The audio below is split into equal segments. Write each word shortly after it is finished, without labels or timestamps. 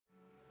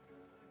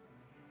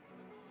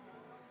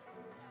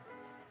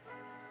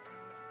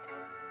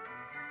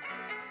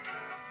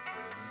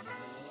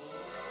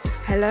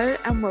Hello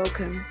and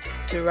welcome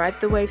to Ride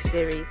the Wave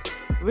series,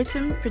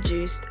 written,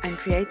 produced and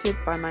created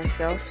by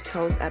myself,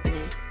 Toles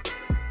Abney.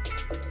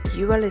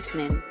 You are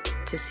listening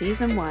to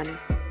Season 1,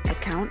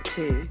 Account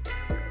 2,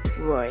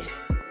 Roy.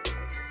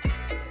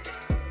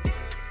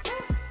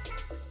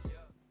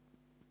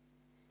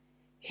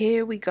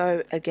 Here we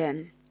go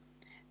again.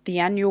 The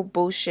annual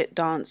bullshit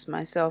dance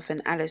myself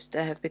and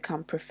Alistair have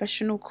become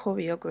professional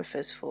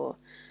choreographers for,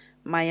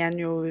 my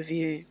annual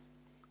review.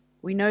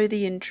 We know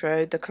the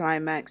intro, the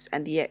climax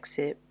and the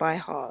exit by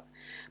heart,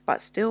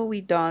 but still we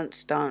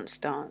dance.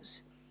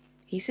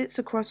 He sits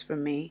across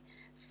from me,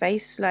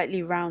 face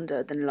slightly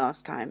rounder than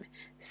last time,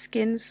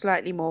 skin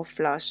slightly more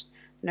flushed,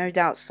 no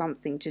doubt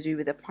something to do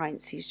with the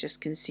pints he's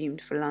just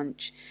consumed for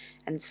lunch,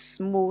 and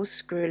small,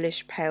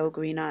 squirrelish pale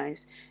green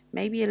eyes,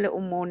 maybe a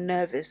little more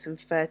nervous and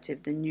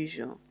furtive than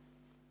usual.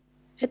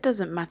 It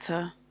doesn't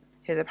matter,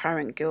 his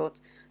apparent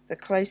guilt, the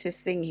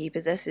closest thing he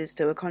possesses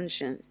to a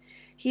conscience.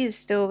 He is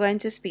still going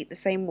to speak the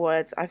same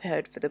words I've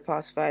heard for the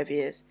past 5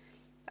 years.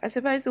 I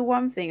suppose the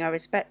one thing I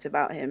respect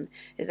about him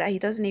is that he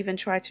doesn't even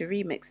try to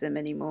remix them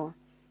anymore.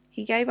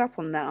 He gave up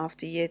on that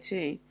after year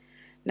 2.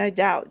 No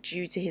doubt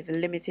due to his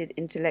limited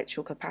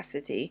intellectual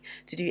capacity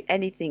to do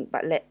anything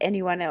but let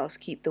anyone else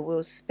keep the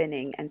wheels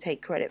spinning and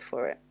take credit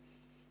for it.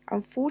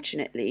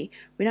 Unfortunately,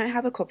 we don't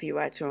have a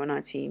copywriter on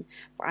our team,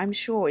 but I'm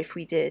sure if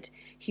we did,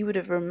 he would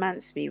have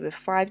romanced me with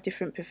 5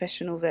 different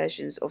professional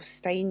versions of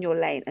Stay in Your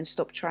Lane and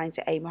Stop Trying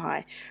to Aim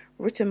High,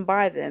 written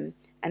by them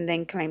and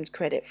then claimed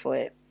credit for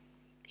it.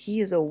 He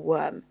is a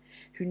worm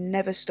who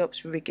never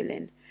stops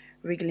wriggling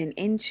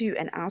into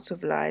and out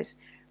of lies,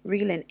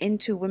 wriggling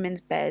into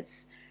women's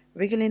beds,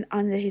 wriggling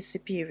under his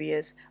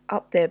superiors,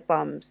 up their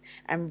bums,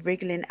 and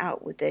wriggling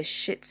out with their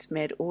shit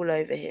smeared all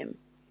over him.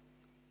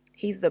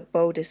 He's the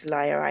boldest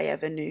liar I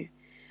ever knew.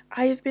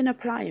 I have been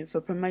applying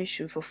for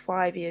promotion for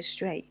 5 years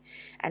straight,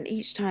 and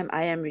each time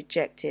I am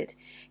rejected.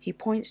 He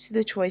points to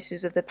the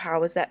choices of the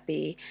powers that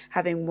be,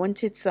 having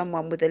wanted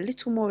someone with a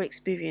little more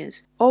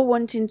experience or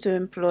wanting to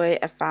employ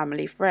a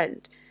family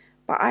friend.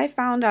 But I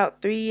found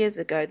out 3 years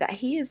ago that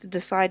he is the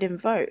deciding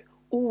vote,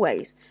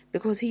 always,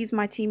 because he's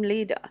my team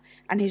leader,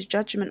 and his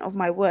judgment of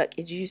my work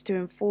is used to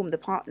inform the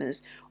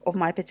partners of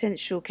my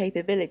potential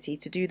capability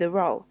to do the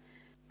role.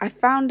 I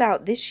found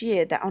out this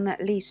year that on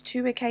at least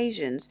 2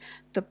 occasions,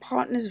 the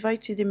partners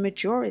voted in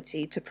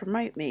majority to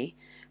promote me,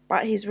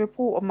 but his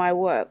report on my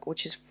work,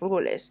 which is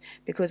flawless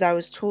because I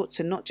was taught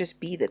to not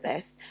just be the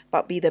best,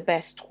 but be the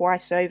best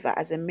twice over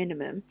as a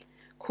minimum,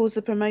 caused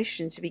the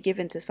promotion to be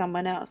given to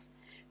someone else.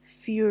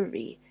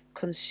 Fury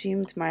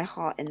consumed my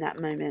heart in that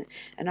moment,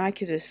 and I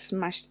could have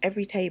smashed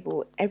every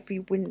table, every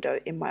window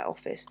in my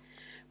office.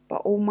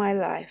 But all my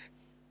life,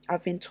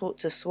 I've been taught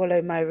to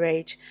swallow my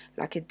rage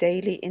like a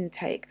daily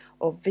intake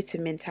of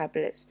vitamin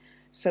tablets.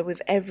 So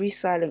with every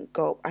silent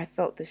gulp, I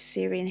felt the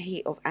searing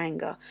heat of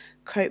anger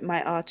coat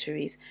my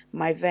arteries,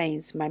 my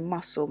veins, my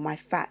muscle, my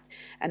fat,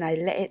 and I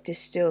let it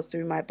distill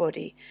through my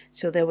body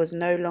till there was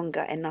no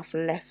longer enough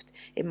left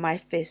in my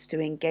fist to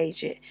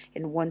engage it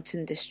in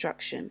wanton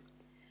destruction.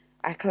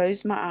 I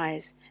closed my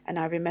eyes and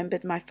I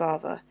remembered my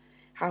father,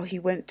 how he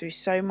went through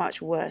so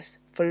much worse,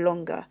 for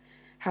longer,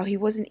 how he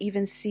wasn't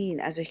even seen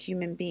as a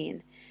human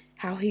being,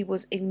 how he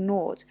was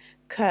ignored,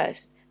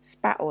 cursed,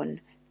 spat on,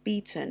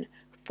 beaten,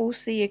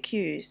 falsely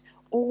accused,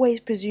 always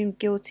presumed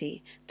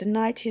guilty,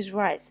 denied his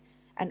rights,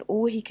 and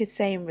all he could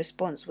say in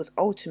response was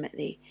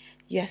ultimately,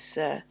 "Yes,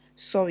 sir,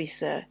 sorry,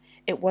 sir,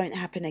 it won't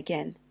happen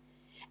again."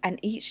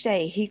 And each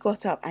day he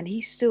got up and he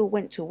still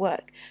went to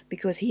work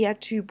because he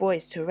had 2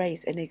 boys to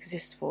raise and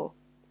exist for.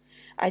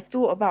 I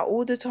thought about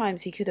all the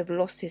times he could have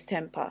lost his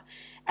temper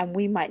and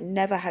we might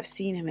never have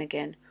seen him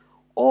again,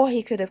 or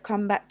he could have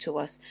come back to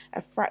us,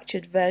 a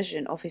fractured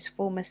version of his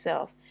former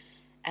self,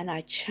 and I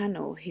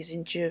channel his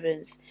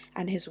endurance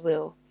and his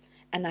will,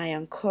 and I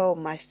uncoil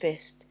my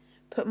fist,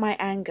 put my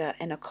anger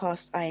in a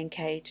cast iron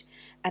cage,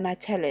 and I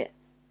tell it,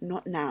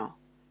 not now,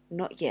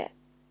 not yet,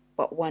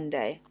 but one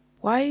day.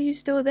 "Why are you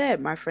still there?"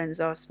 my friends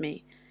ask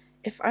me.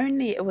 If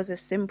only it was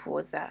as simple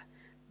as that.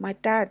 My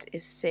dad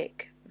is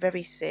sick,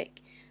 very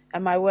sick,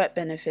 and my work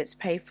benefits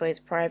pay for his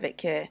private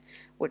care,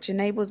 which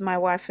enables my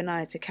wife and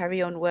I to carry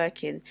on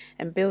working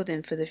and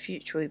building for the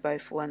future we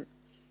both want.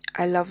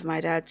 I love my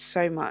dad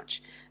so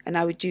much, and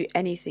I would do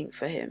anything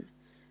for him.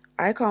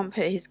 I can't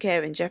put his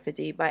care in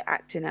jeopardy by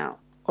acting out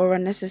or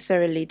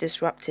unnecessarily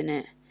disrupting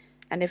it.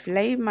 And if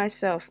laying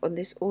myself on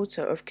this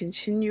altar of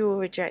continual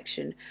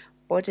rejection,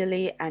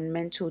 bodily and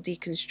mental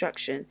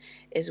deconstruction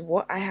is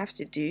what I have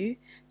to do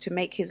to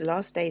make his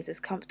last days as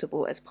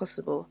comfortable as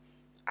possible,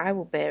 I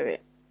will bear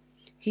it.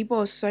 He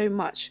bore so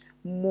much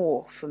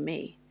more for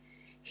me.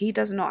 He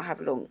does not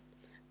have long,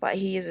 but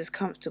he is as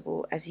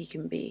comfortable as he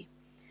can be.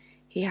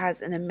 He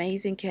has an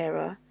amazing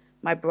carer.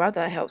 My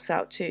brother helps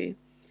out too.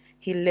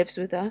 He lives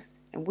with us,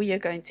 and we are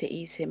going to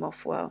ease him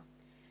off well.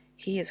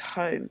 He is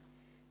home,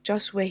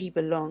 just where he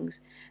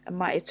belongs, and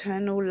my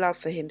eternal love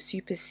for him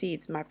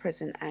supersedes my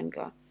present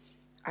anger.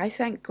 I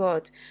thank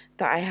God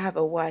that I have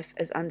a wife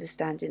as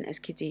understanding as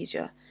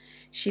Khadijah.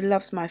 She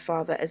loves my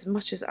father as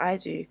much as I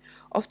do,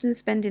 often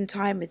spending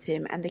time with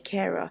him and the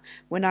carer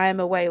when I am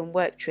away on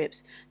work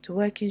trips, to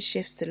work in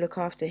shifts to look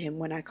after him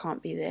when I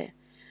can't be there.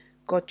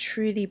 God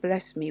truly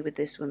blessed me with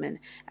this woman,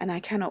 and I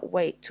cannot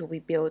wait till we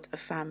build a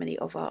family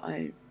of our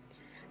own.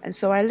 And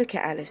so I look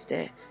at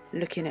Alistair,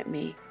 looking at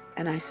me,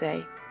 and I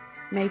say,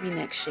 maybe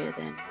next year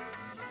then.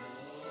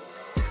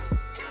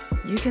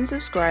 You can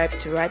subscribe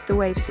to Ride the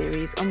Wave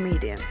series on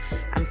Medium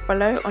and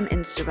follow on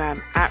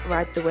Instagram at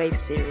Ride the Wave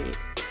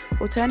series.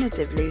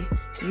 Alternatively,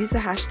 use the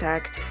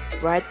hashtag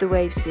Ride the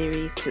Wave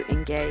series to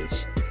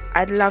engage.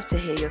 I'd love to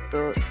hear your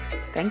thoughts.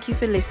 Thank you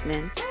for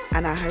listening,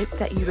 and I hope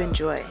that you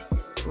enjoy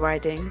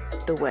riding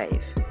the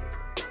wave.